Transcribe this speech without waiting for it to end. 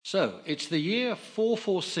So, it's the year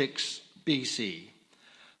 446 BC.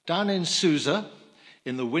 Down in Susa,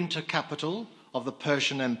 in the winter capital of the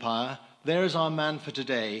Persian Empire, there is our man for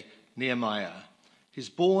today, Nehemiah. He's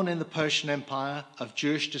born in the Persian Empire of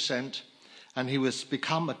Jewish descent, and he was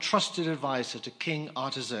become a trusted advisor to King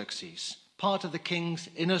Artaxerxes, part of the king's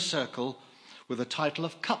inner circle with the title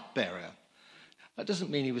of cupbearer. That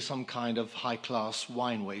doesn't mean he was some kind of high-class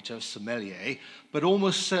wine waiter, sommelier, but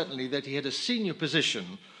almost certainly that he had a senior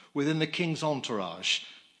position within the king's entourage.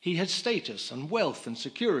 He had status and wealth and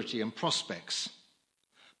security and prospects.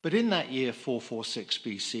 But in that year 446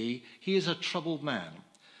 BC, he is a troubled man,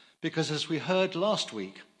 because as we heard last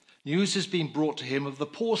week, news has been brought to him of the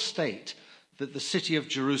poor state that the city of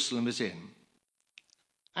Jerusalem is in.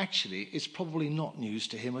 Actually, it's probably not news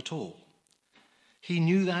to him at all. He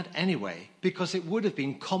knew that anyway, because it would have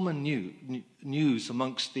been common news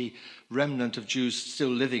amongst the remnant of Jews still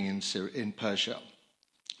living in Persia.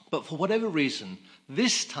 But for whatever reason,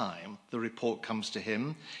 this time the report comes to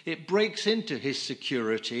him. It breaks into his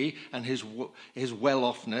security and his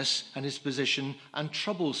well-offness and his position and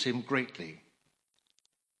troubles him greatly.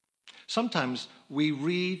 Sometimes we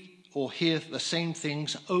read or hear the same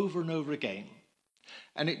things over and over again,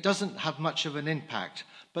 and it doesn't have much of an impact.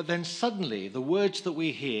 But then suddenly the words that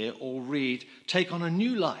we hear or read take on a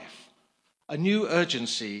new life, a new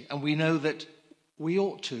urgency, and we know that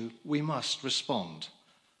we must respond.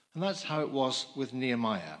 And that's how it was with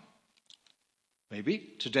Nehemiah.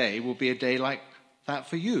 Maybe today will be a day like that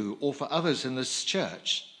for you or for others in this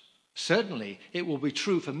church. Certainly it will be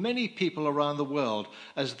true for many people around the world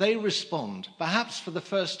as they respond, perhaps for the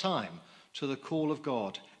first time, to the call of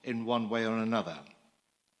God in one way or another.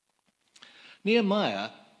 Nehemiah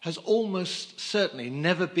has almost certainly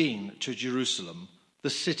never been to Jerusalem, the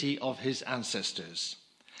city of his ancestors.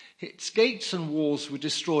 Its gates and walls were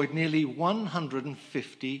destroyed nearly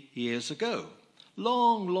 150 years ago,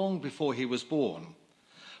 long before he was born.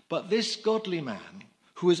 But this godly man,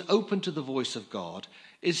 who is open to the voice of God,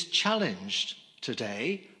 is challenged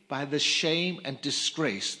today by the shame and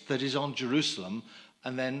disgrace that is on Jerusalem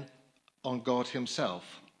and then on God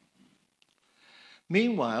himself.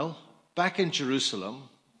 Meanwhile, back in Jerusalem,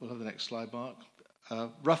 we'll have the next slide, Mark.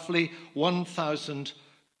 Roughly 1,000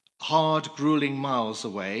 hard, grueling miles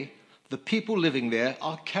away, the people living there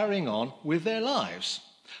are carrying on with their lives.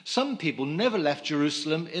 Some people never left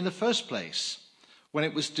Jerusalem in the first place when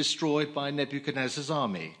it was destroyed by Nebuchadnezzar's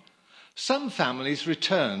army. Some families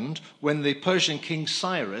returned when the Persian king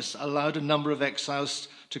Cyrus allowed a number of exiles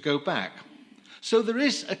to go back. So there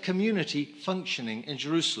is a community functioning in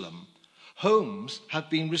Jerusalem. Homes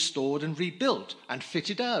have been restored and rebuilt and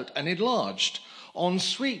fitted out and enlarged. En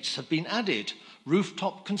suites have been added,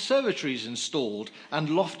 rooftop conservatories installed, and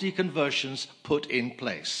lofty conversions put in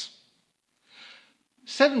place.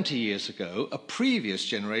 70 years ago, a previous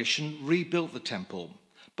generation rebuilt the temple,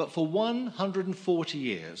 but for 140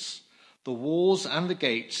 years, the walls and the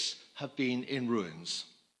gates have been in ruins.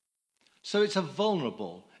 So it's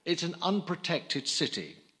it's an unprotected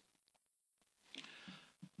city.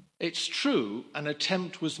 It's true, an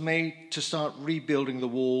attempt was made to start rebuilding the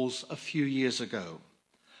walls a few years ago.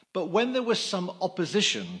 But when there was some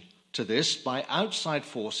opposition to this by outside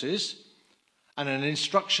forces, and an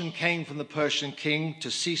instruction came from the Persian king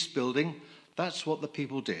to cease building, that's what the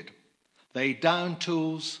people did. They downed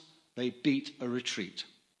tools, they beat a retreat.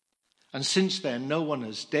 And since then, no one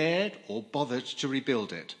has dared or bothered to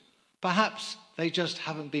rebuild it. Perhaps they just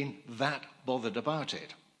haven't been that bothered about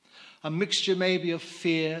it. A mixture maybe of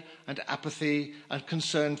fear and apathy and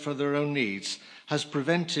concern for their own needs has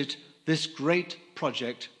prevented this great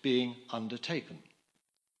project being undertaken.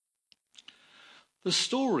 The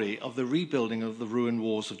story of the rebuilding of the ruined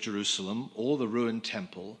walls of Jerusalem or the ruined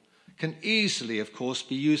temple can easily, of course,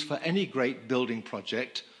 be used for any great building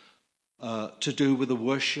project to do with the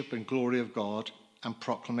worship and glory of God and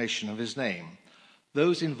proclamation of his name.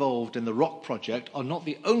 Those involved in the Rock Project are not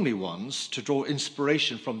the only ones to draw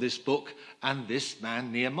inspiration from this book and this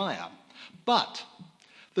man, Nehemiah. But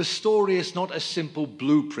the story is not a simple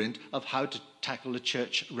blueprint of how to tackle a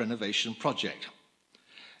church renovation project.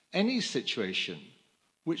 Any situation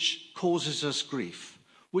which causes us grief,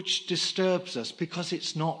 which disturbs us because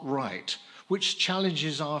it's not right, which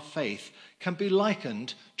challenges our faith, can be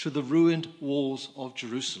likened to the ruined walls of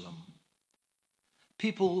Jerusalem.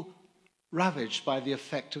 People ravaged by the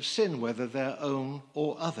effect of sin, whether their own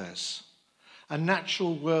or others. A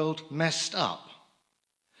natural world messed up.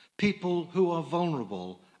 People who are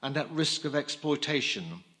vulnerable and at risk of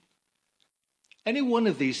exploitation. Any one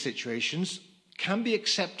of these situations can be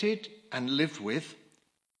accepted and lived with,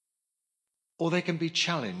 or they can be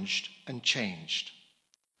challenged and changed.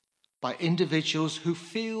 by individuals who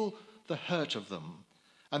feel the hurt of them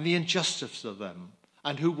and the injustice of them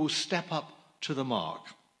and who will step up to the mark.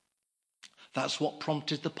 That's what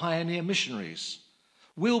prompted the pioneer missionaries.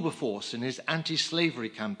 Wilberforce in his anti-slavery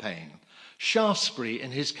campaign, Shaftesbury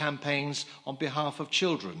in his campaigns on behalf of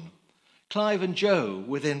children, Clive and Joe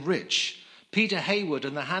with Enrich, Peter Hayward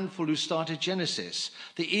and the handful who started Genesis,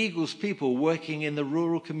 the Eagles people working in the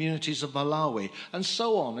rural communities of Malawi, and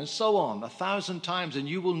so on, 1,000 times, and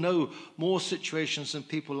you will know more situations than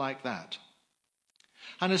people like that.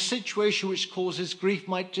 And a situation which causes grief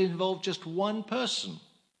might involve just one person,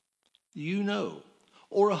 you know,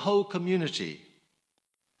 or a whole community.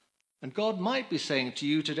 And God might be saying to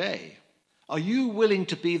you today, are you willing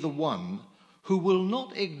to be the one who will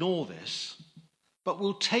not ignore this, but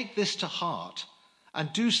will take this to heart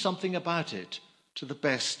and do something about it to the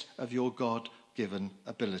best of your God-given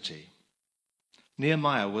ability?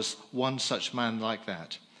 Nehemiah was one such man like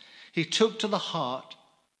that. He took to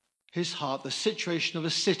his heart, the situation of a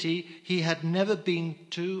city he had never been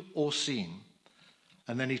to or seen,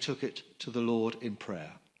 and then he took it to the Lord in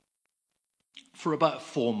prayer for about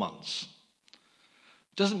 4 months.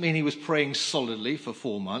 Doesn't mean he was praying solidly for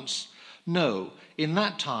 4 months. No, in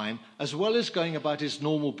that time, as well as going about his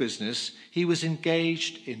normal business, he was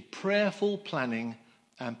engaged in prayerful planning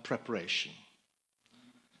and preparation.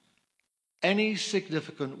 Any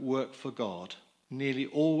significant work for God nearly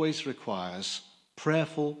always requires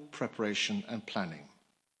prayerful preparation and planning.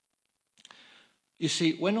 You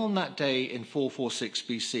see, when on that day in 446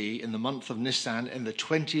 BC, in the month of Nisan, in the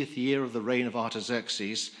 20th year of the reign of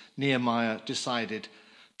Artaxerxes, Nehemiah decided,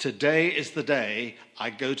 today is the day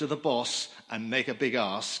I go to the boss and make a big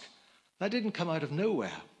ask, that didn't come out of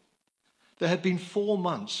nowhere. There had been 4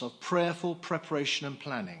 months of prayerful preparation and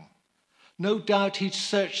planning. No doubt he'd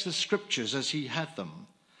searched the scriptures as he had them.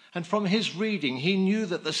 And from his reading, he knew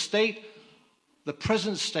that the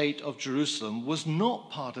present state of Jerusalem was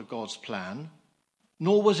not part of God's plan,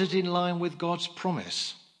 nor was it in line with God's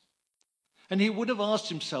promise. And he would have asked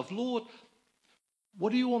himself, Lord,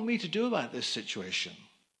 what do you want me to do about this situation?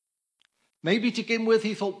 Maybe to begin with,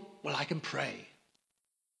 he thought, well, I can pray.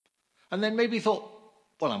 And then maybe he thought,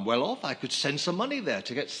 well, I'm well off. I could send some money there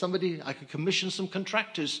to get somebody, I could commission some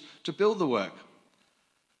contractors to build the work.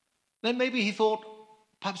 Then maybe he thought,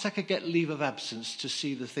 perhaps I could get leave of absence to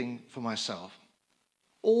see the thing for myself.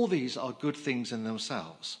 All these are good things in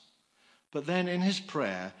themselves. But then in his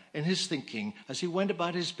prayer, in his thinking, as he went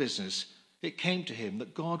about his business, it came to him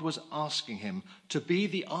that God was asking him to be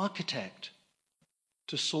the architect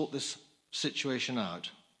to sort this situation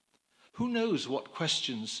out. Who knows what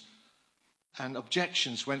questions and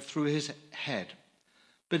objections went through his head?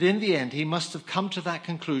 But in the end, he must have come to that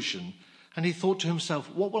conclusion, and he thought to himself,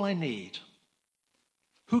 what will I need?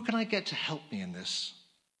 Who can I get to help me in this?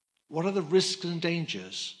 What are the risks and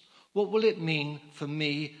dangers? What will it mean for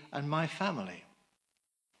me and my family?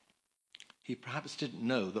 He perhaps didn't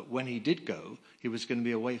know that when he did go, he was going to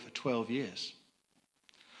be away for 12 years.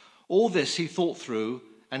 All this he thought through,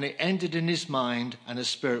 and it ended in his mind and his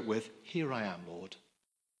spirit with, here I am, Lord.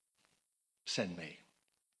 Send me.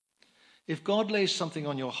 If God lays something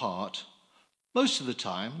on your heart, most of the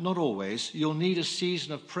time, not always, you'll need a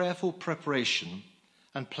season of prayerful preparation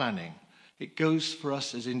and planning. It goes for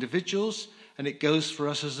us as individuals, and it goes for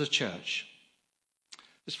us as a church.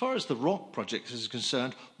 As far as the Rock Project is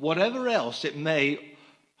concerned, whatever else it may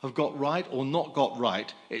have got right or not got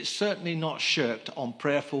right, it's certainly not shirked on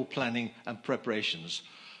prayerful planning and preparations,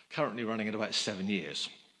 currently running at about 7 years.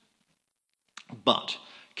 But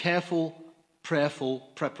careful, prayerful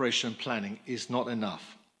preparation and planning is not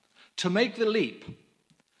enough. To make the leap,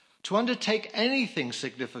 to undertake anything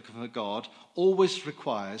significant for God, always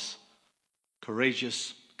requires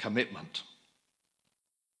courageous commitment.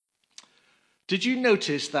 Did you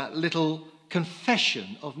notice that little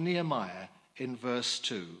confession of Nehemiah in verse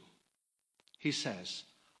 2? He says,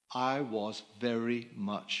 I was very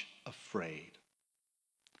much afraid.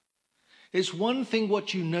 It's one thing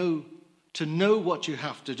what you know, to know what you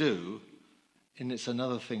have to do, and it's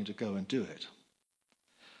another thing to go and do it.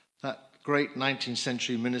 That great 19th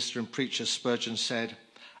century minister and preacher Spurgeon said,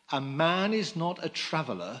 a man is not a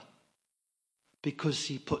traveller because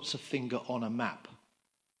he puts a finger on a map.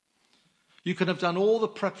 You can have done all the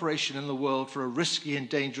preparation in the world for a risky and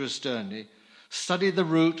dangerous journey, studied the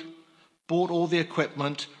route, bought all the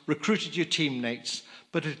equipment, recruited your teammates,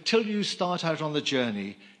 but until you start out on the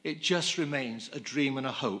journey, it just remains a dream and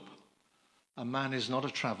a hope. A man is not a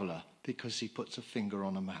traveller because he puts a finger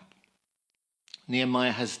on a map.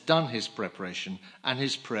 Nehemiah has done his preparation and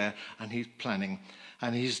his prayer and his planning,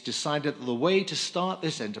 and he's decided that the way to start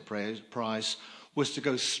this enterprise was to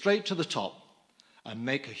go straight to the top and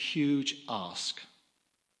make a huge ask.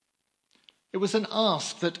 It was an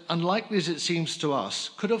ask that, unlikely as it seems to us,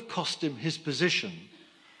 could have cost him his position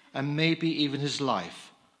and maybe even his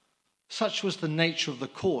life. Such was the nature of the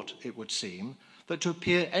court, it would seem, that to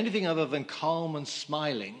appear anything other than calm and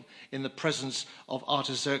smiling in the presence of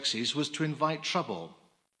Artaxerxes was to invite trouble.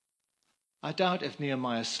 I doubt if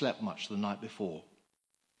Nehemiah slept much the night before.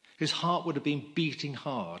 His heart would have been beating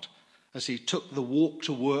hard as he took the walk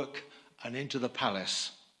to work and into the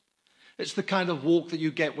palace. It's the kind of walk that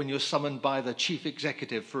you get when you're summoned by the chief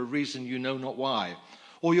executive for a reason you know not why,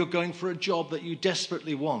 or you're going for a job that you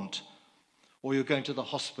desperately want, or you're going to the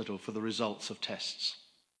hospital for the results of tests.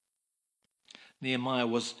 Nehemiah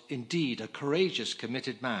was indeed a courageous,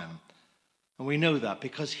 committed man, and we know that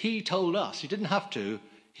because he told us, he didn't have to,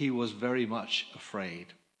 he was very much afraid.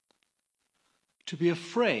 To be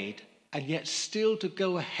afraid and yet still to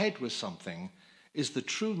go ahead with something is the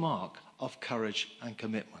true mark of courage and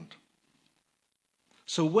commitment.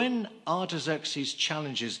 So when Artaxerxes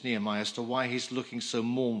challenges Nehemiah as to why he's looking so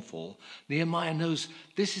mournful, Nehemiah knows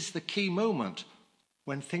this is the key moment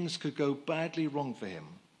when things could go badly wrong for him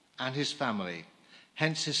and his family,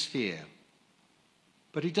 hence his fear.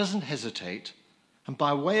 But he doesn't hesitate, and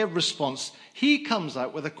by way of response, he comes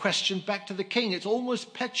out with a question back to the king. It's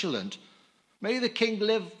almost petulant. May the king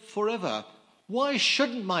live forever. Why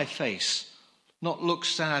shouldn't my face not look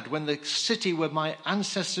sad when the city where my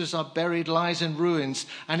ancestors are buried lies in ruins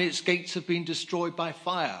and its gates have been destroyed by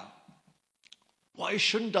fire? Why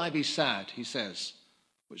shouldn't I be sad, he says,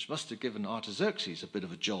 which must have given Artaxerxes a bit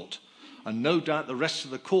of a jolt. And no doubt the rest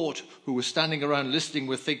of the court who were standing around listening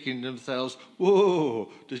were thinking to themselves,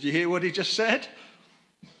 whoa, did you hear what he just said?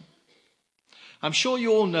 I'm sure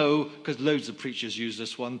you all know, because loads of preachers use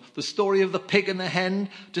this one, the story of the pig and the hen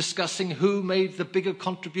discussing who made the bigger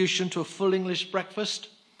contribution to a full English breakfast.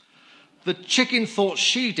 The chicken thought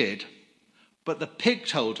she did, but the pig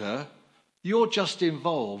told her, you're just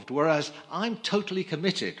involved, whereas I'm totally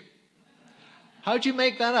committed. How do you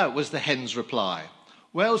make that out, was the hen's reply.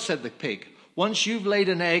 Well, said the pig, once you've laid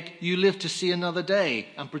an egg, you live to see another day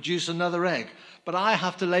and produce another egg. But I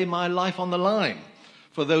have to lay my life on the line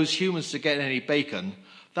for those humans to get any bacon.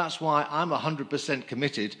 That's why I'm 100%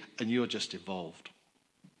 committed and you're just involved.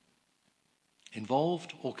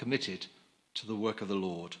 Involved or committed to the work of the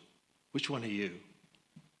Lord? Which one are you?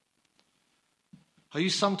 Are you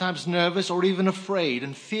sometimes nervous or even afraid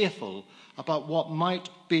and fearful about what might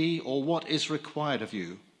be or what is required of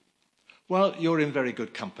you? Well, you're in very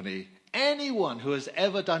good company. Anyone who has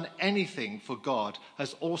ever done anything for God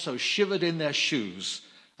has also shivered in their shoes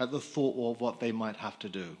at the thought of what they might have to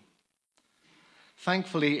do.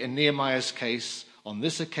 Thankfully, in Nehemiah's case, on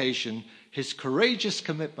this occasion, his courageous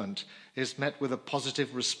commitment is met with a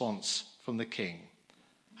positive response from the king.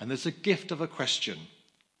 And there's a gift of a question.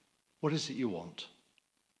 What is it you want?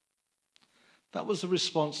 That was the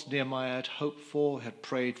response Nehemiah had hoped for, had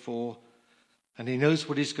prayed for, and he knows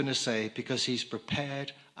what he's going to say because he's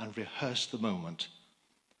prepared and rehearsed the moment.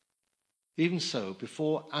 Even so,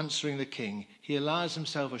 before answering the king, he allows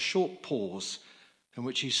himself a short pause in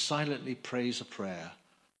which he silently prays a prayer,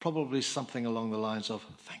 probably something along the lines of,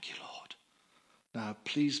 thank you, Lord. Now,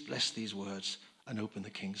 please bless these words and open the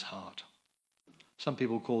king's heart. Some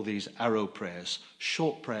people call these arrow prayers,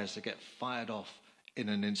 short prayers that get fired off in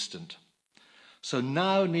an instant. So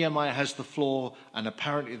now Nehemiah has the floor and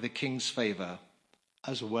apparently the king's favor,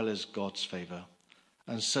 as well as God's favor.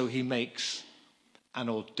 And so he makes an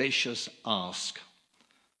audacious ask.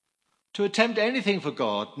 To attempt anything for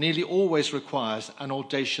God nearly always requires an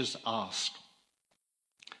audacious ask.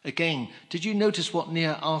 Again, did you notice what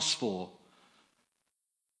Nehemiah asks for?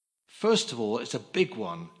 First of all, it's a big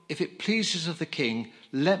one. If it pleases of the king,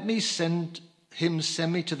 let me send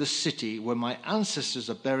me to the city where my ancestors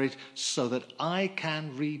are buried so that I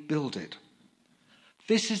can rebuild it.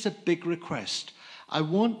 This is a big request. I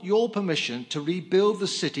want your permission to rebuild the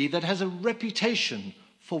city that has a reputation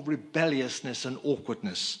for rebelliousness and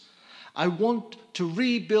awkwardness. I want to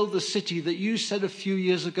rebuild the city that you said a few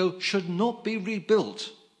years ago should not be rebuilt.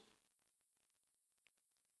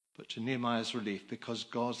 But to Nehemiah's relief, because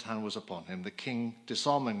God's hand was upon him, the king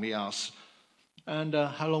disarmingly asks, and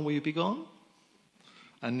how long will you be gone?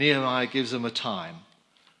 And Nehemiah gives him a time.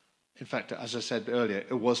 In fact, as I said earlier,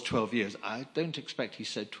 it was 12 years. I don't expect he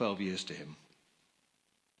said 12 years to him.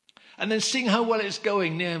 And then seeing how well it's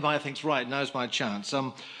going, Nehemiah thinks, right, now's my chance.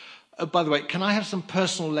 By the way, can I have some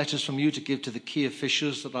personal letters from you to give to the key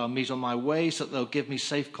officials that I'll meet on my way so that they'll give me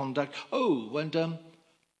safe conduct? Oh, and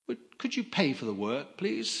could you pay for the work,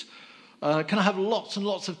 please? Can I have lots and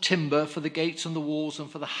lots of timber for the gates and the walls and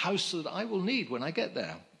for the house that I will need when I get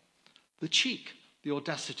there? The cheek, the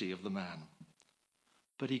audacity of the man.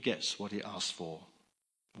 But he gets what he asked for.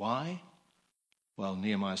 Why? Well,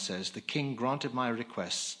 Nehemiah says, the king granted my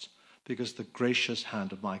request because the gracious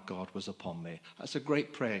hand of my God was upon me. That's a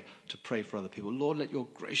great prayer to pray for other people. Lord, let your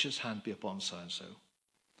gracious hand be upon so-and-so.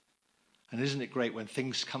 And isn't it great when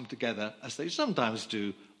things come together, as they sometimes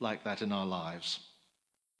do, like that in our lives?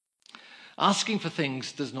 Asking for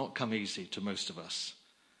things does not come easy to most of us.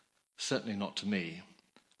 Certainly not to me.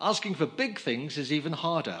 Asking for big things is even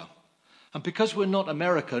harder. And because we're not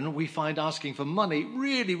American, we find asking for money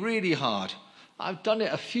really, really hard. I've done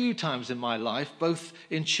it a few times in my life, both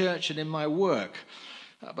in church and in my work,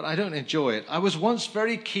 but I don't enjoy it. I was once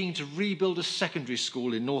very keen to rebuild a secondary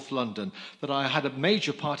school in North London that I had a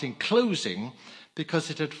major part in closing because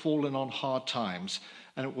it had fallen on hard times,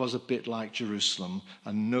 and it was a bit like Jerusalem,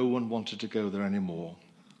 and no one wanted to go there anymore.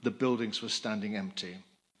 The buildings were standing empty.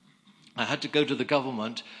 I had to go to the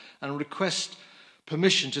government and request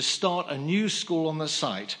permission to start a new school on the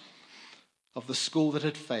site of the school that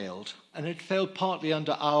had failed, and it failed partly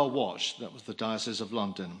under our watch. That was the Diocese of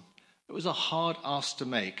London. It was a hard ask to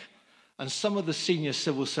make, and some of the senior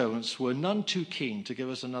civil servants were none too keen to give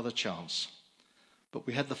us another chance. But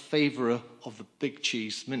we had the favour of the big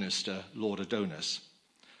cheese minister, Lord Adonis.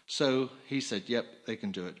 So he said, yep, they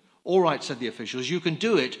can do it. All right, said the officials, you can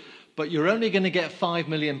do it, but you're only going to get £5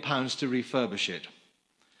 million to refurbish it.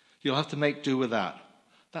 You'll have to make do with that.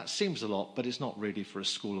 That seems a lot, but it's not really for a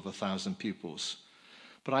school of 1,000 pupils.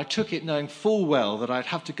 But I took it knowing full well that I'd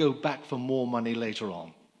have to go back for more money later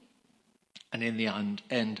on. And in the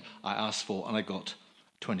end, I asked for, and I got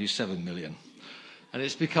 27 million. And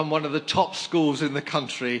it's become one of the top schools in the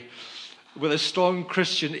country with a strong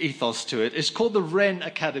Christian ethos to it. It's called the Wren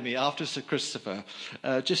Academy, after Sir Christopher.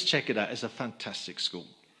 Just check it out. It's a fantastic school.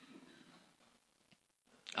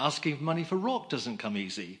 Asking for money for rock doesn't come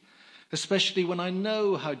easy, especially when I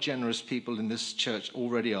know how generous people in this church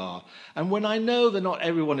already are, and when I know that not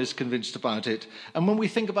everyone is convinced about it, and when we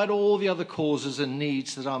think about all the other causes and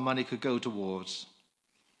needs that our money could go towards.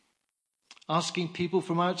 Asking people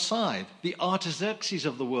from outside, the Artaxerxes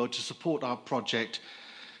of the world, to support our project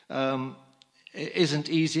isn't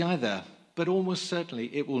easy either, but almost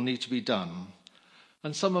certainly it will need to be done.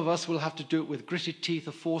 And some of us will have to do it with gritted teeth,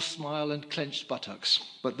 a forced smile and clenched buttocks.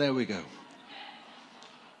 But there we go.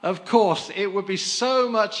 Of course, it would be so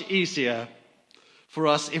much easier for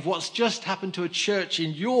us if what's just happened to a church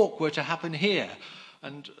in York were to happen here.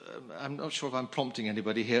 And I'm not sure if I'm prompting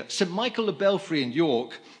anybody here. St. Michael the Belfry in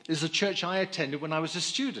York is a church I attended when I was a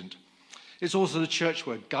student. It's also the church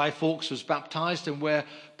where Guy Fawkes was baptised and where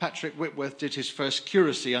Patrick Whitworth did his first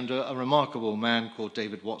curacy under a remarkable man called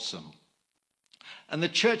David Watson. And the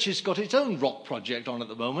church has got its own rock project on at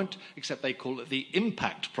the moment, except they call it the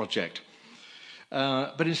Impact Project.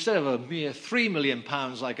 But instead of a mere £3 million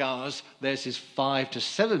like ours, theirs is £5 to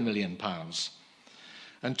 £7 million.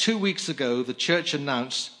 And 2 weeks ago, the church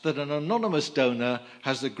announced that an anonymous donor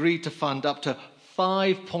has agreed to fund up to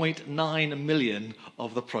 5.9 million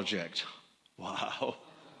of the project. Wow.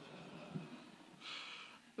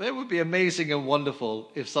 That would be amazing and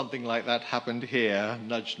wonderful if something like that happened here.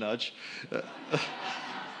 Nudge, nudge.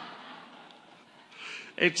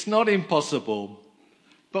 It's not impossible,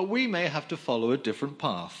 but we may have to follow a different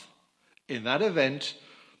path. In that event,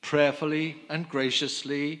 prayerfully and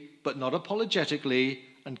graciously, but not apologetically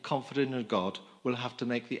and confident in God, we'll have to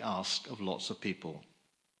make the ask of lots of people.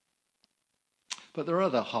 But there are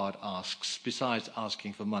other hard asks besides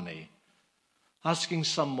asking for money. Asking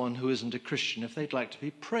someone who isn't a Christian if they'd like to be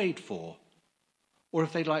prayed for, or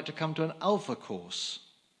if they'd like to come to an Alpha course,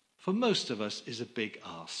 for most of us is a big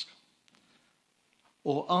ask.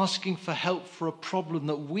 Or asking for help for a problem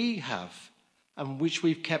that we have and which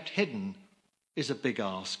we've kept hidden is a big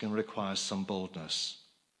ask and requires some boldness.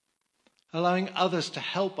 Allowing others to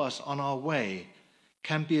help us on our way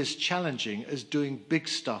can be as challenging as doing big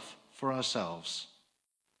stuff for ourselves.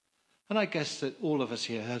 And I guess that all of us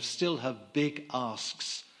here still have big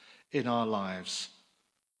asks in our lives.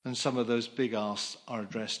 And some of those big asks are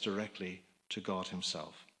addressed directly to God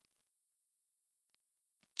himself.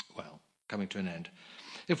 Well, coming to an end.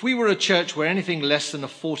 If we were a church where anything less than a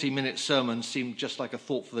 40-minute sermon seemed just like a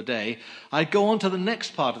thought for the day, I'd go on to the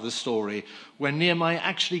next part of the story, when Nehemiah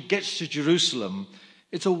actually gets to Jerusalem.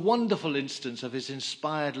 It's a wonderful instance of his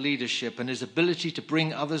inspired leadership and his ability to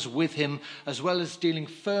bring others with him, as well as dealing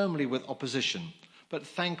firmly with opposition. But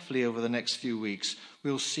thankfully, over the next few weeks,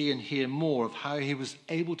 we'll see and hear more of how he was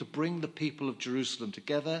able to bring the people of Jerusalem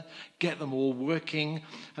together, get them all working,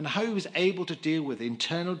 and how he was able to deal with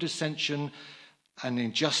internal dissension and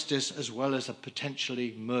injustice, as well as a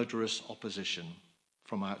potentially murderous opposition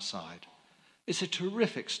from outside. It's a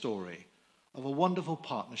terrific story of a wonderful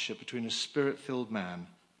partnership between a spirit-filled man,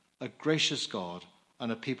 a gracious God, and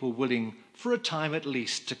a people willing, for a time at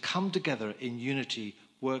least, to come together in unity,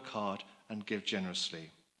 work hard, and give generously.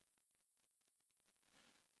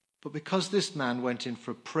 But because this man went in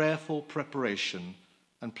for prayerful preparation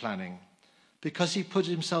and planning, because he put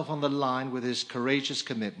himself on the line with his courageous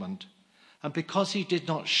commitment, and because he did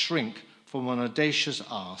not shrink from an audacious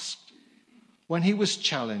ask, when he was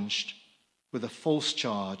challenged with a false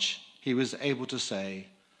charge, he was able to say,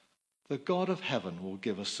 "The God of heaven will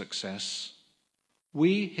give us success.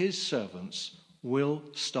 We, his servants, will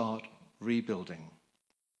start rebuilding."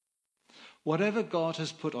 Whatever God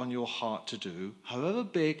has put on your heart to do, however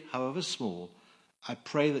big, however small, I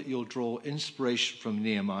pray that you'll draw inspiration from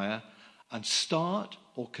Nehemiah and start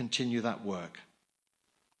or continue that work.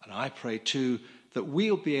 And I pray too that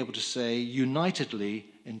we'll be able to say unitedly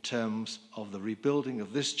in terms of the rebuilding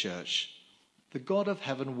of this church, the God of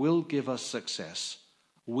heaven will give us success.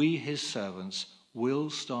 We, his servants, will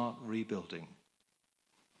start rebuilding.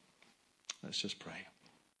 Let's just pray.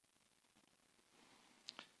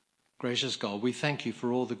 Gracious God, we thank you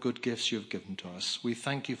for all the good gifts you have given to us. We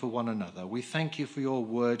thank you for one another. We thank you for your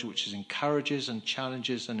word, which encourages and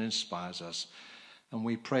challenges and inspires us. And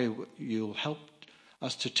we pray you'll help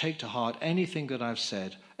us to take to heart anything that I've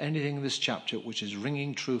said, anything in this chapter which is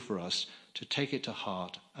ringing true for us, to take it to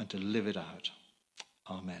heart and to live it out.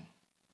 Amen.